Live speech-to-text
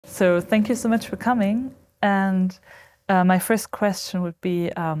So thank you so much for coming. And my first question would be,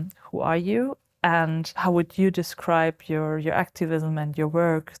 who are you? And how would you describe your activism and your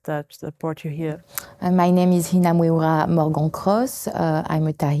work that brought you here? My name is Hinamoeura Morgant-Cross. I'm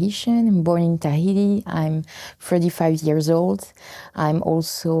a Tahitian. I'm born in Tahiti. I'm 35 years old. I'm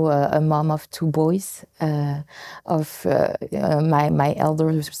also a mom of two boys. My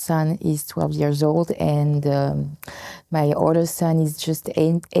elder son is 12 years old, and my other son is just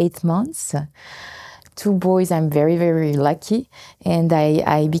 8 months. Two boys. I'm very, very lucky. And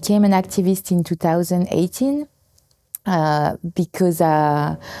I became an activist in 2018 because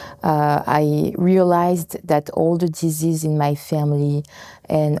I realized that all the disease in my family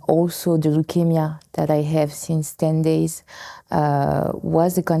and also the leukemia that I have since 10 days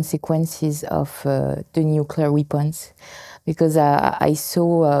was the consequences of the nuclear weapons. Because I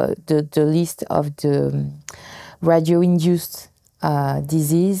saw the list of the radio-induced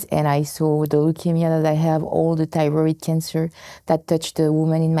disease, and I saw the leukemia that I have, all the thyroid cancer that touched the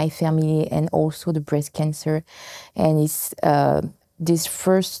woman in my family, and also the breast cancer. And it's this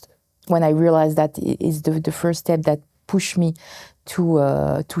first, when I realized that, is the first step that pushed me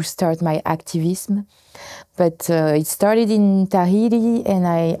to start my activism. But it started in Tahiti, and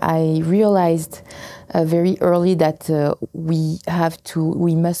I realized very early that we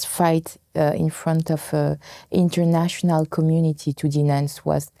must fight in front of international community to denounce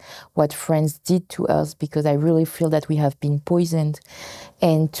what France did to us, because I really feel that we have been poisoned.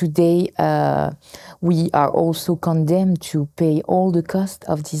 And today we are also condemned to pay all the cost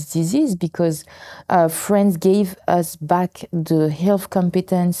of this disease, because France gave us back the health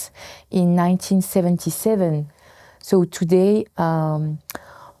competence in 1977. So today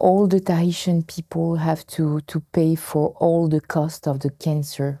all the Tahitian people have to pay for all the cost of the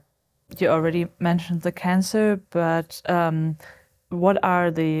cancer. You already mentioned the cancer, but what are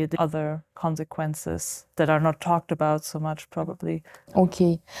the other consequences that are not talked about so much, probably?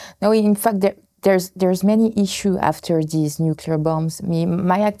 Okay. Now, in fact, there's many issues after these nuclear bombs.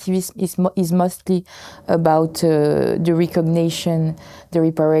 My activism is mostly about the recognition, the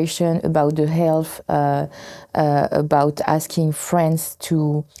reparation, about the health, about asking France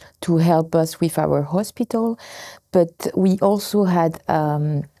to help us with our hospital. But we also had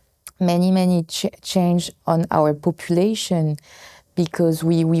many change on our population, because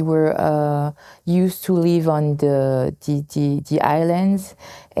we were used to live on the islands,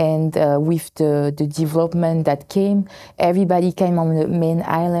 and with the development that came, everybody came on the main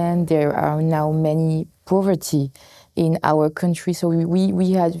island. There are now many poverty in our country, so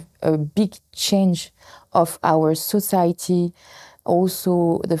we had a big change of our society.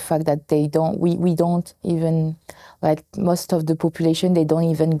 Also, the fact that we don't even, like most of the population, they don't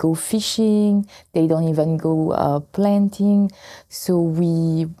even go fishing, they don't even go planting. So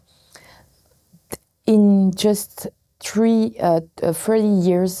in just 30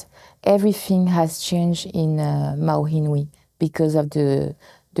 years, everything has changed in Mā'ohi Nui because of the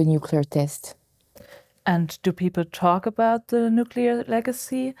nuclear test. And do people talk about the nuclear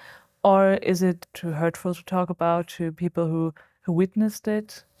legacy, or is it too hurtful to talk about to people who witnessed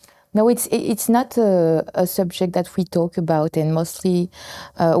it? No, it's not a subject that we talk about, and mostly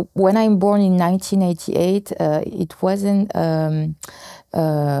when I'm born in 1988, it wasn't learned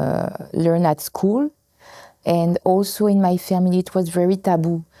at school, and also in my family it was very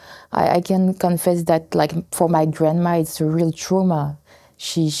taboo. I can confess that, like, for my grandma, it's a real trauma.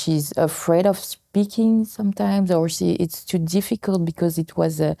 She's afraid of speaking sometimes, or it's too difficult because it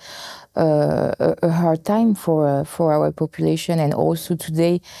was a hard time for our population. And also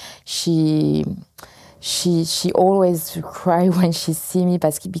today, she always cry when she see me,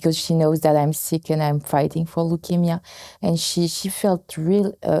 because she knows that I'm sick and I'm fighting for leukemia, and she felt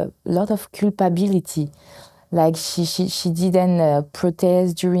a lot of culpability. Like she didn't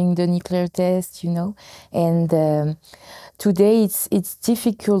protest during the nuclear test, you know, and today it's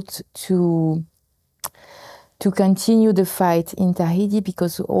difficult to continue the fight in Tahiti,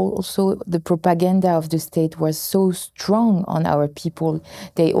 because also the propaganda of the state was so strong on our people.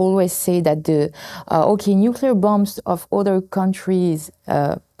 They always say that okay, nuclear bombs of other countries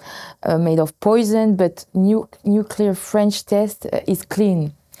made of poison, but nuclear French test is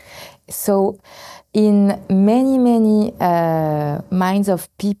clean. So in many minds of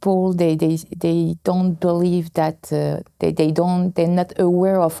people, they don't believe that, they're not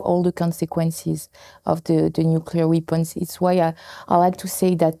aware of all the consequences of the nuclear weapons. It's why I like to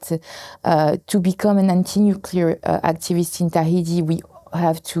say that to become an anti-nuclear activist in Tahiti, we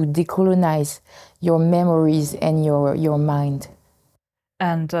have to decolonize your memories and your mind.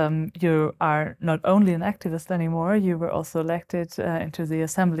 And you are not only an activist anymore, you were also elected into the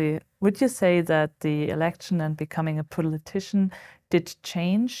assembly. Would you say that the election and becoming a politician did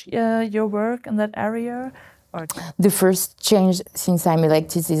change your work in that area? Or? The first change since I'm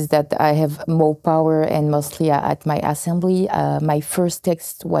elected is that I have more power, and mostly at my assembly. My first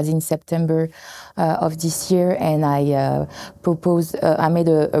text was in September of this year, and I I made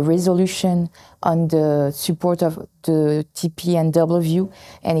a resolution on the support of the TPNW,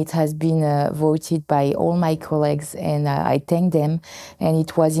 and it has been voted by all my colleagues, and I thank them. And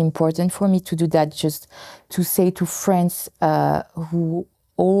it was important for me to do that, just to say to friends who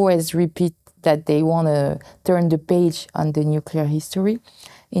always repeat that they want to turn the page on the nuclear history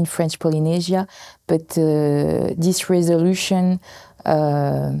in French Polynesia. But this resolution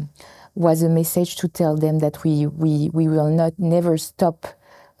was a message to tell them that we will never stop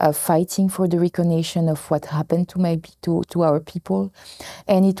fighting for the recognition of what happened to our people.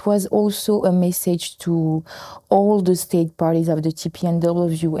 And it was also a message to all the state parties of the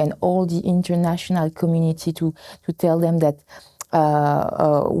TPNW and all the international community to tell them that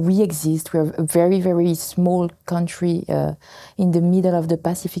we exist. We're a very, very small country in the middle of the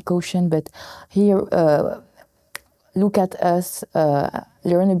Pacific Ocean, but here, look at us,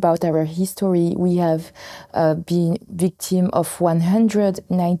 learn about our history. We have been victim of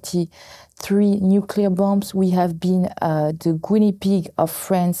 193 nuclear bombs. We have been the guinea pig of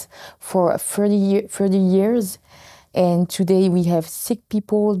France for 30 years. And today we have sick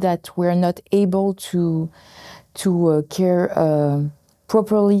people that were not able to care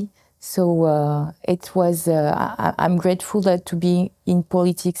properly. So it was, I'm grateful to be in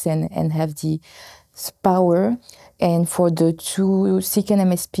politics and have the power. And for the two second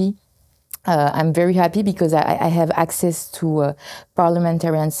MSP, I'm very happy because I have access to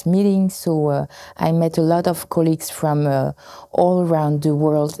parliamentarians meetings. So I met a lot of colleagues from all around the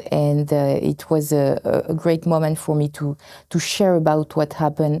world, and it was a great moment for me to share about what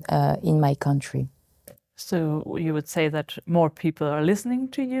happened in my country. So you would say that more people are listening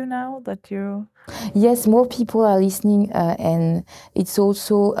to you now that you... Yes, more people are listening, and it's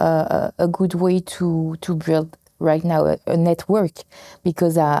also a good way to build right now a network,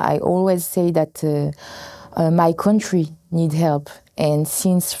 because I always say that my country needs help, and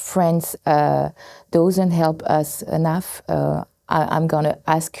since France doesn't help us enough, I'm gonna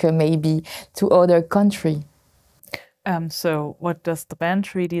ask her maybe to other countries. So what does the band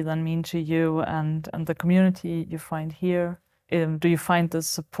treaty then mean to you and the community you find here? Do you find the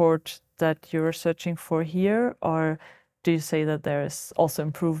support that you're searching for here, or do you say that there is also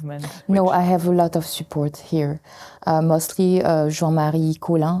improvement? No, I have a lot of support here. Mostly Jean-Marie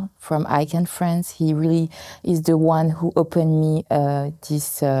Collin from ICANN France. He really is the one who opened me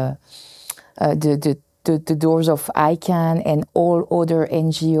the doors of ICANN and all other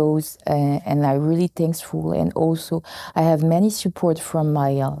NGOs, and I'm really thankful. And also I have many support from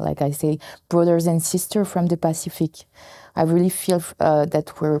my, like I say, brothers and sisters from the Pacific. I really feel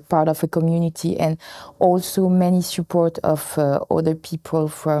that we're part of a community, and also many support of other people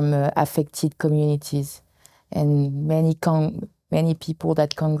from affected communities, and many people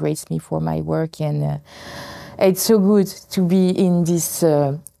that congratulate me for my work. And it's so good to be in this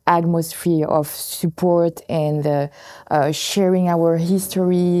atmosphere of support and sharing our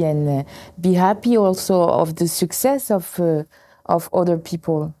history, and be happy also of the success of other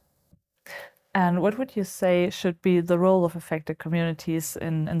people. And what would you say should be the role of affected communities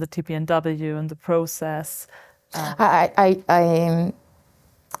in the TPNW and the process?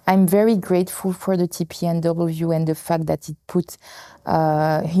 I'm very grateful for the TPNW and the fact that it put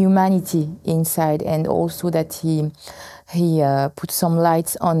humanity inside, and also that he put some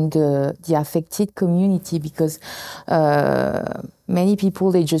lights on the affected community, because many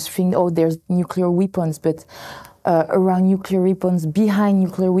people, they just think, oh, there's nuclear weapons, but around nuclear weapons, behind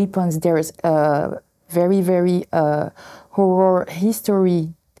nuclear weapons, there's very, very horror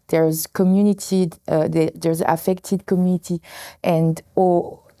history. There's community, there's affected community, and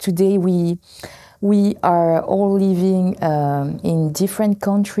today we are all living in different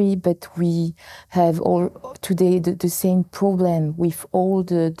countries, but we have all today the same problem with all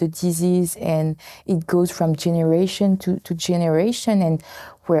the disease, and it goes from generation to generation, and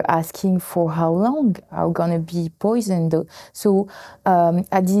we're asking for how long are we going to be poisoned. So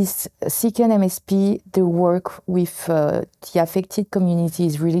at this second MSP, the work with the affected community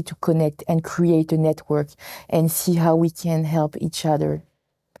is really to connect and create a network and see how we can help each other.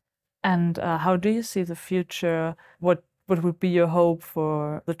 And how do you see the future? What would be your hope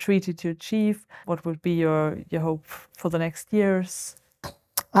for the treaty to achieve? What would be your hope for the next years?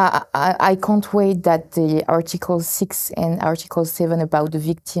 I can't wait that the Article 6 and Article 7 about the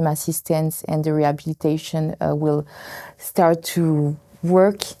victim assistance and the rehabilitation will start to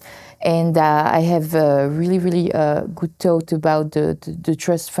work. And I have really good thought about the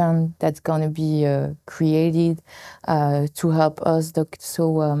trust fund that's going to be created to help us.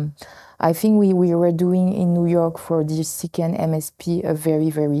 So I think we were doing in New York for the second MSP a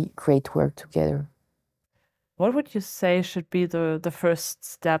very great work together. What would you say should be the first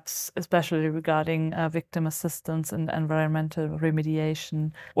steps, especially regarding victim assistance and environmental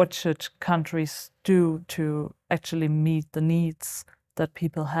remediation? What should countries do to actually meet the needs that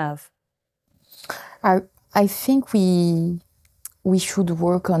people have? I think we should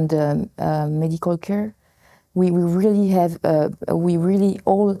work on the medical care. We really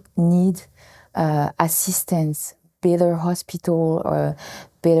all need assistance, better hospital, or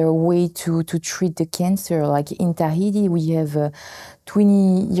better way to treat the cancer. Like in Tahiti, we have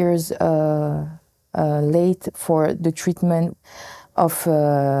 20 years late for the treatment of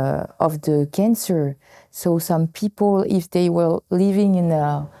the cancer. So some people, if they were living in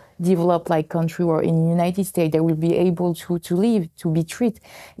a developed like country or in the United States, they will be able to live, to be treated.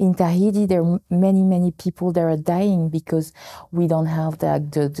 In Tahiti, there are many people that are dying because we don't have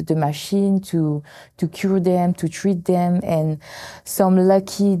the machine to cure them, to treat them, and some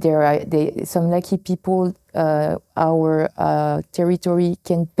lucky people our territory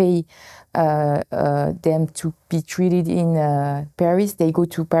can pay them to be treated in Paris. They go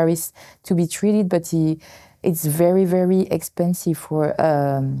to Paris to be treated, but it's very expensive for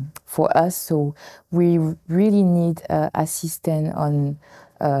us. So we really need assistance on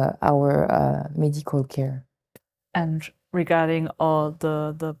our medical care. And regarding all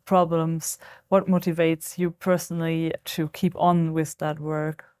the problems, what motivates you personally to keep on with that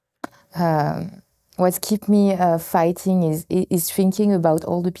work? What keeps me fighting is thinking about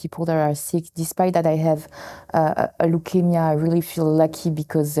all the people that are sick. Despite that I have a leukemia, I really feel lucky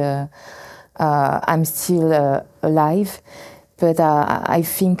because I'm still alive. But I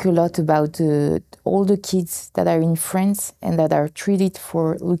think a lot about all the kids that are in France and that are treated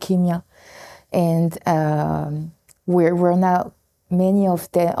for leukemia. And we're now, many of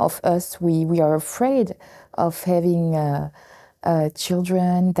us, we are afraid of having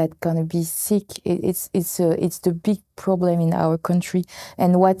children that gonna be sick. It's the big problem in our country.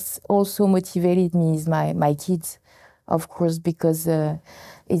 And what's also motivated me is my kids, of course, because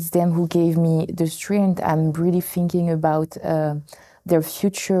it's them who gave me the strength. I'm really thinking about their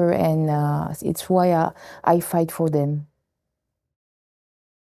future, and it's why I fight for them.